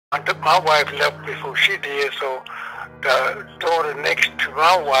My wife left before she did, so the daughter next to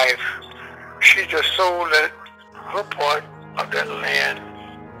my wife, she just sold her part of that land,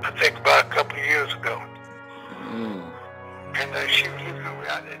 I think about a couple of years ago. And she was living over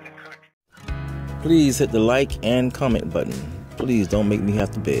out in the country. Please hit the like and comment button. Please don't make me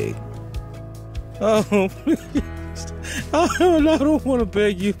have to beg. Oh, please. I don't want to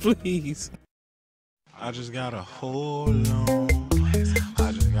beg you, please. I just gotta hold on.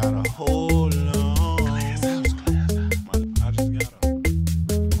 I just gotta hold on. I just gotta.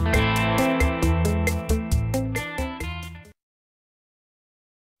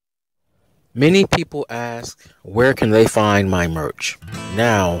 Many people ask, where can they find my merch?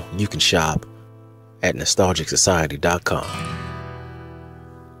 Now you can shop at nostalgicsociety.com.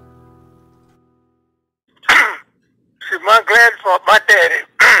 See, my grandfather, my daddy.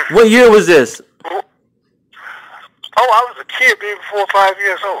 What year was this? Oh, I was a kid, maybe 4 or 5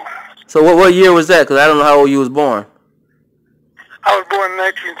 years old. So what year was that? Because I don't know how old you was born. I was born in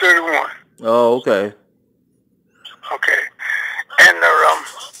 1931. Oh, okay. Okay. And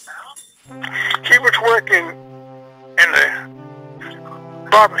he was working in the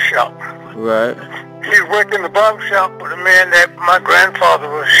barber shop. Right. He was working in the barber shop with a man that my grandfather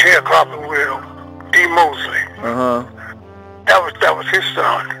was sharecropping with, D. Mosley. That was his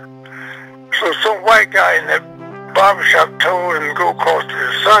son. So some white guy in that barbershop told him to go across to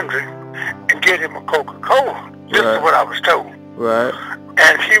the Sundry and get him a Coca-Cola. This is what I was told. Right.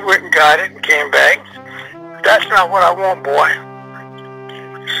 And he went and got it and came back. That's not what I want, boy.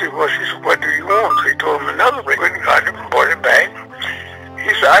 She said, what do you want? So he told him another way. Went and got it and brought it back.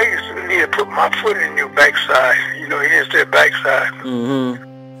 He said, I used to need to put my foot in your backside. You know, he didn't say backside.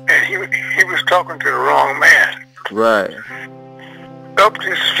 And he was talking to the wrong man. Right. Up to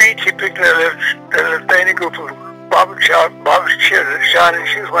his feet, he picked that little thing to go for barber shop and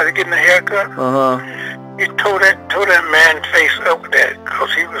shoes while they're getting a haircut. He tore that man's face up with that,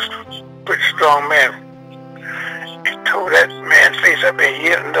 because he was a pretty strong man. He tore that man's face up and he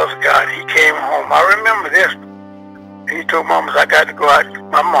hit another guy. He came home. I remember this. And he told Mama, I got to go out.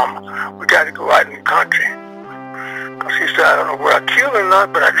 My mama, we got to go out in the country. Because he said, I don't know where I killed or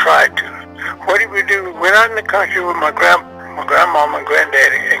not, but I tried to. What did we do? We went out in the country with my grandmama and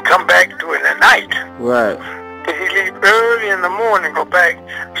granddaddy and come back during the night. Right. Then he leave early in the morning, go back.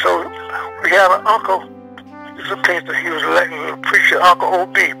 So we have an uncle. He was a preacher. He was a preacher, Uncle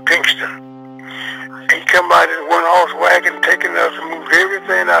O.B. Pinkston. And he come out in one horse wagon, taking us and moved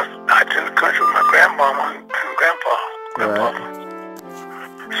everything out to the country with my grandmama and grandpa. Right.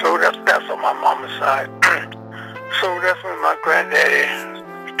 So that's on my mama's side. So that's when my granddaddy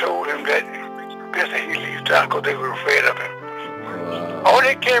told him that he leave town because they were afraid of him. Wow. Oh,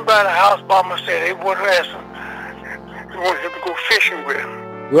 they came by the house. Mama said they wanted him to go fishing with him.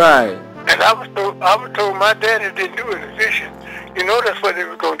 Right. And I was told my daddy didn't do any fishing. You know, that's what they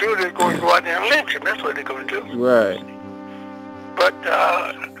were going to do. They were going to go out there and lynch him. That's what they're going to do. Right. But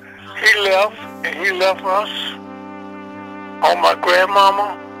he left, and he left us on my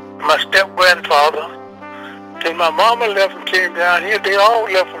grandmama, my step-grandfather. Then my mama left and came down here. They all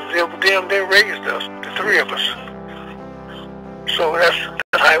left us there with them. They raised us, the three of us. So that's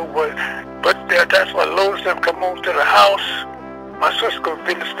how it was. But that's why Lois them come over to the house. My sister was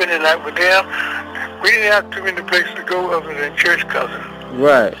spending the night with them. We didn't have too many places to go other than church cousin.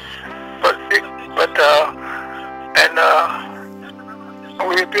 Right.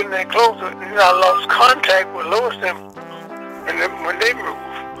 We had been there closer. And I lost contact with Lois them when they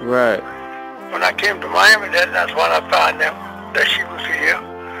moved. Right. When I came to Miami, that's when I found out that she was here.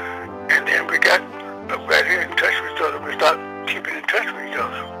 And then we got here in touch with each other. We started keeping in touch with each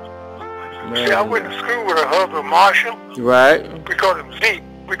other. Man. See, I went to school with her husband, Marshall. Right. We called him Z.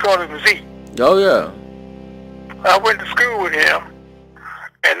 Oh, yeah. I went to school with him,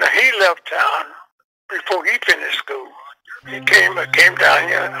 and he left town before he finished school. He came down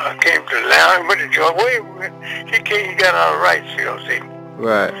here, came to Atlanta, went to Georgia. He got out of Wrightsville, see.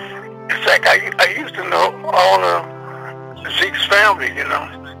 Right. In fact, I used to know all of Zeke's family, you know.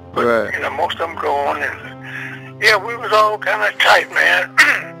 But, right. You know, most of them gone, and yeah, we was all kind of tight, man.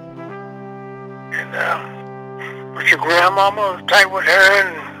 And with your grandmama was tight with her,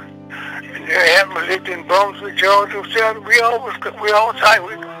 and they had lived in Brunswick, Georgia. So we all tight.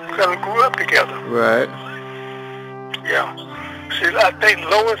 We kind of grew up together. Right. Yeah. See, I think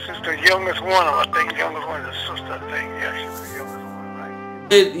Lois is the youngest one. I think the youngest one is the sister. I think. Yeah, she's the youngest one,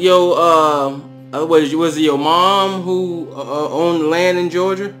 right? Was it your mom who owned land in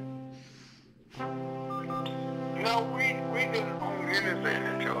Georgia? No, we didn't own anything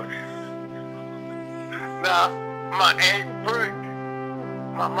in Georgia. Now, my Aunt Bert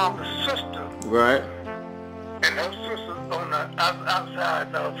my mama's sister. Right. And her sister on the outside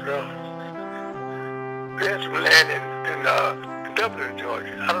of the there's some land in Dublin,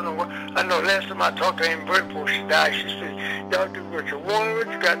 Georgia. I don't know what. I know last time I talked to her before she died, she said, "Y'all do what you want with.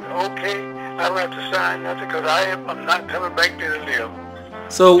 You got okay. I don't have to sign nothing because I'm not coming back there to live."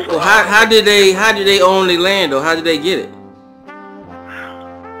 So how did they own the land, or how did they get it?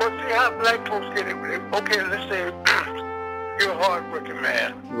 Well, see how black folks get it. Okay, let's say you're a hard-working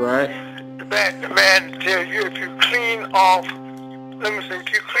man. Right. The man tells you if you clean off, let me say, if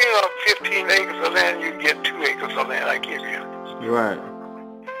you clean off 15 acres of land, you get 2 acres of land I give you. Right.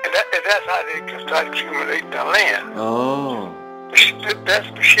 And that's how they can start accumulating the land. Oh. That's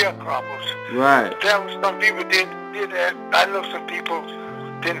the sharecroppers. Right. There was some people did that. I know some people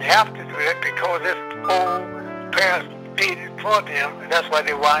didn't have to do that because their old parents did it for them, and that's why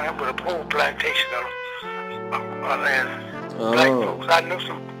they wind up with a whole plantation of land. Oh. Black folks.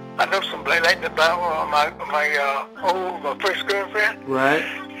 I know some black like that. My first girlfriend. Right.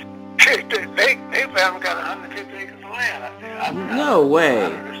 They family got 150 acres of land out there. No way.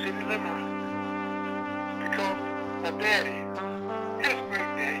 Out of the city limits. Because my daddy, his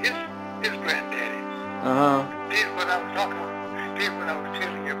granddaddy, did what I was talking about. Did what I was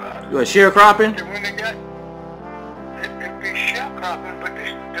telling you about. You a sharecropping? And when they got, it'd be sharecropping, but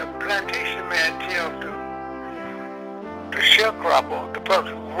the plantation man tells the sharecropper, the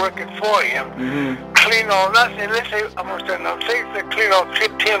person working for him, clean off, let's say, I'm going to say, no, say clean off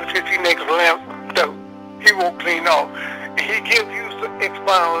 10 to 15 acres of land, so he won't clean off. And he gives you some X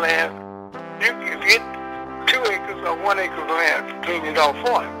amount of land. You get 2 acres or 1 acre of land to clean it off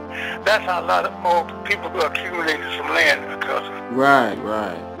for him. That's how a lot of more people accumulated some land because of it. Right.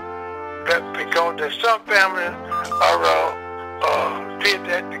 Because there's some families did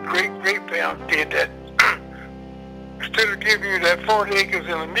that, the great family did that. Instead of giving you that 40 acres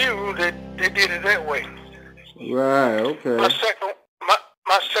in a mule, they did it that way. Right, okay. My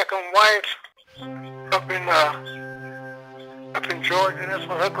second wife up in Georgia, that's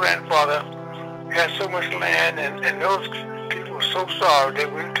when her grandfather had so much land, and those people were so sorry they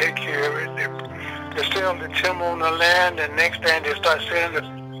wouldn't take care of it. They sell the timber on the land, and next thing they start selling the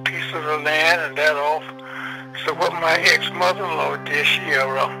piece of the land and that off. So what my ex-mother-in-law did, she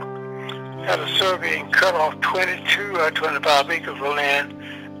had a survey and cut off 22 or 25 acres of land.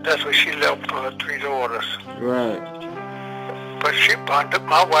 That's what she left for her 3 daughters. Right. But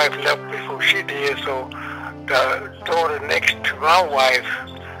my wife left before she did, so the daughter next to my wife,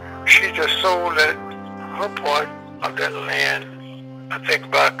 she just sold her part of that land, I think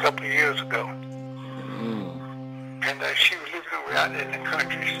about a couple of years ago. And she was living way out in the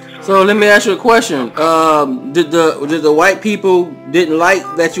country. So let me ask you a question. Did the white people didn't like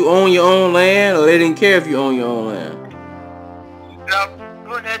that you own your own land, or they didn't care if you own your own land? Now,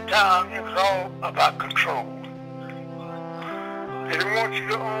 during that time, it was all about control. They didn't want you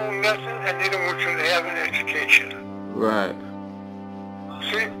to own nothing, and they didn't want you to have an education. Right.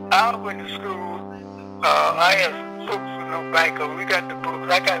 See, I went to school. I had books with no banker. We got the books.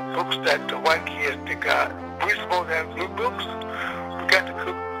 I got books that the white kids got. We supposed to have blue books. We got the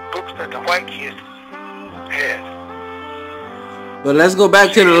books that the white kids had. But let's go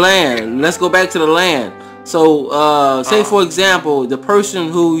back to the land. So, say for example, the person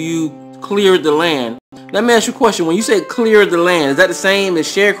who you cleared the land. Let me ask you a question. When you say clear the land, is that the same as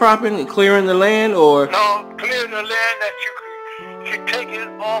sharecropping and clearing the land, or? No, clearing the land that you take it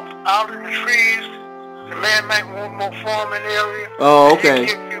off out of the trees. The man might want more farming area. Oh, okay.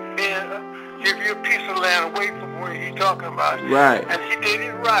 Give you a piece of land away from where he's talking about. Right. And he did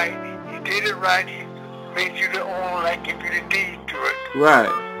it right. He made you the owner, like give you the deed to it. Right.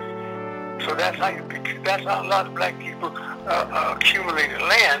 So that's how a lot of black people accumulated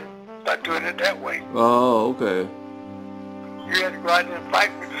land by doing it that way. Oh, okay. You had to go out and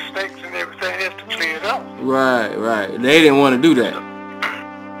fight with the stakes and everything else to clear it up. Right. They didn't want to do that.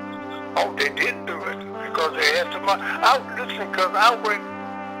 Oh, they did do it because they had some money. Because I worked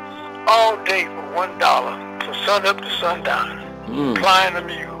all day for $1 from sun up to sundown, plying a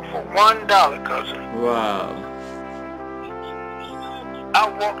mule for $1, cousin. Wow. I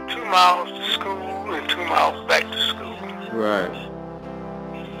walked 2 miles to school and 2 miles back to school. Right.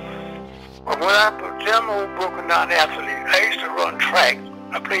 But when I became an old broken down athlete, I used to run track.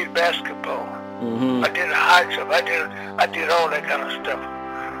 I played basketball. I did a high jump. I did all that kind of stuff.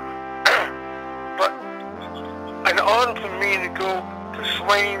 But in order for me to go to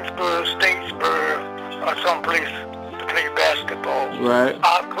Swainsboro, Statesboro, or someplace to play basketball, right, I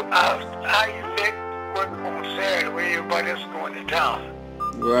used to work on Saturday where everybody else going to town.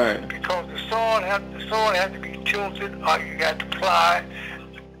 Right. Because the soil had to be tilted, or you got to ply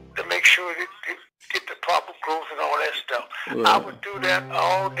to make sure that they get the proper growth and all that stuff. Right. I would do that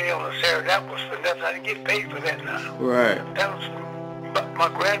all day on a Saturday. That was for nothing. I didn't get paid for that now. Right. That was, my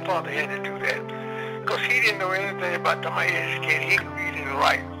grandfather had to do that because he didn't know anything about my education. He could read and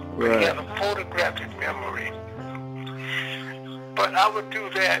write. But he had a photographic memory. But I would do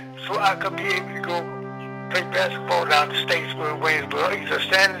that so I could be able to go play basketball down the Statesboro, Waynesboro, either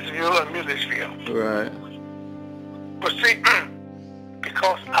Sandersville or Millersville. Right. But see,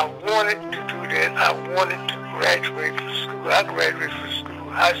 because I wanted to do that, I wanted to graduate from school. I graduated from school,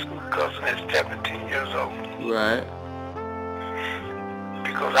 high school cousin at 17 years old. Right.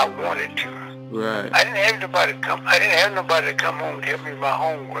 Because I wanted to. Right. I didn't have nobody to come. I didn't have nobody to come home and help me with my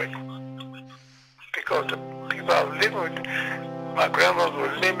homework. Because the people I was living with, my grandmother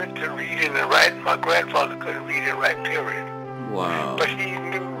was limited to reading and writing. My grandfather couldn't read and write, period. Wow. But he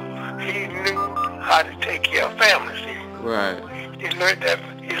knew how to take care of families. Right. He learned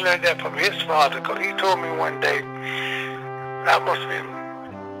that from his father, because he told me one day, I must have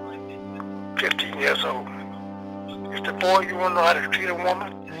been 15 years old. He said, boy, you want to know how to treat a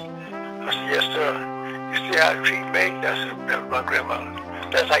woman? I said, yes, sir. You see how to treat me? That's my grandmother.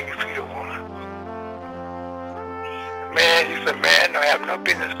 That's how you treat a woman. Man, he said, man don't have no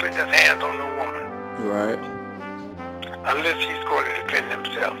business putting his hands on no woman. Right. Unless he's going to defend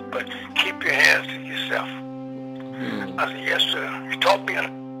himself. But keep your hands to yourself. I said, yes, sir. He taught me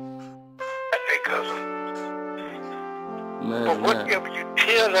that day, cousin. Man, but whatever you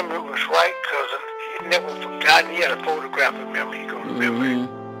tell him it was right, cousin, he never forgot. He had a photograph of him. He gonna remember it.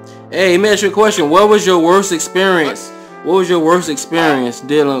 Hey, let me ask you a question. What was your worst experience? What was your worst experience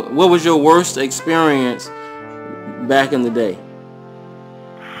dealing? What was your worst experience back in the day?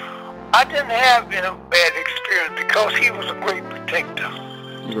 I didn't have any bad experience because he was a great protector.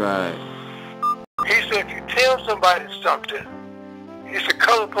 Right. He said, if you tell somebody something, he said,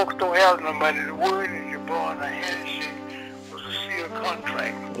 colored folks don't have no money. The word that you're born, a handshake, was a sealed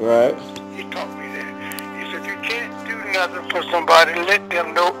contract. Right. He taught me that. He said, you can't do nothing for somebody, let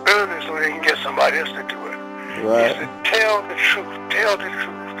them know early so they can get somebody else to do it. Right. He said, tell the truth, tell the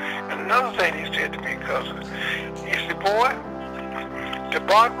truth. And another thing he said to me, cousin, he said, boy, the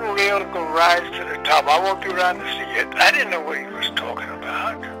bottom rail is going to rise to the top. I want you around to see it. I didn't know what he was talking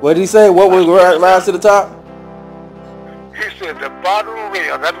about. What did he say? What was rise to the top? He said the bottom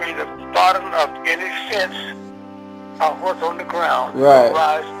rail, that means the bottom of any sense of what's on the ground, right,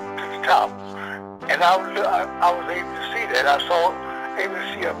 rise to the top. And I was able to see that. I saw able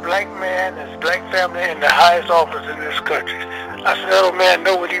to see a black man and his black family in the highest office in this country. I said, that old man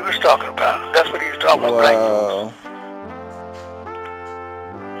know what he was talking about. That's what he was talking about, black folks.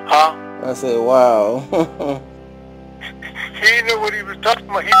 Huh? I said, wow. He knew what he was talking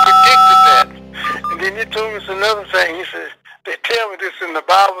about. He predicted that. And then he told us another thing. He said, they tell me this in the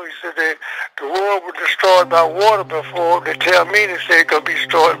Bible. He said that the world was destroyed by water before. They tell me they say it's going to be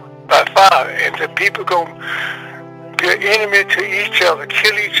destroyed by fire. And the people going to be an enemy to each other,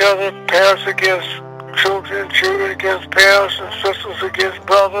 kill each other, parents against children, children against parents, and sisters against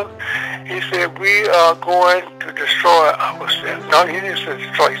brothers. He said, we are going to destroy ourselves. No, he didn't say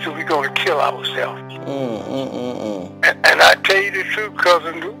destroy. He said, we're going to kill ourselves. And I tell you the truth,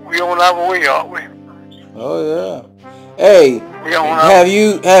 cousin, we on our way, aren't we? Oh yeah. Hey, have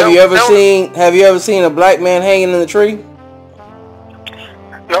you ever seen a black man hanging in the tree?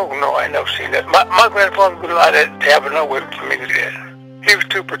 No, I ain't never seen that. My grandfather would allow that to happen no way for me to do that. He was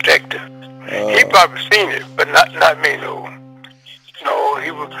too protective. He probably seen it, but not me, no. No,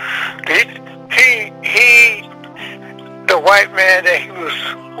 he was the white man that he was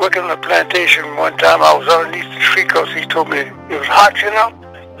working on the plantation one time. I was underneath the tree because he told me it was hot, you know?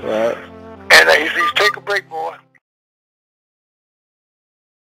 Right. And he said, take a break, boy.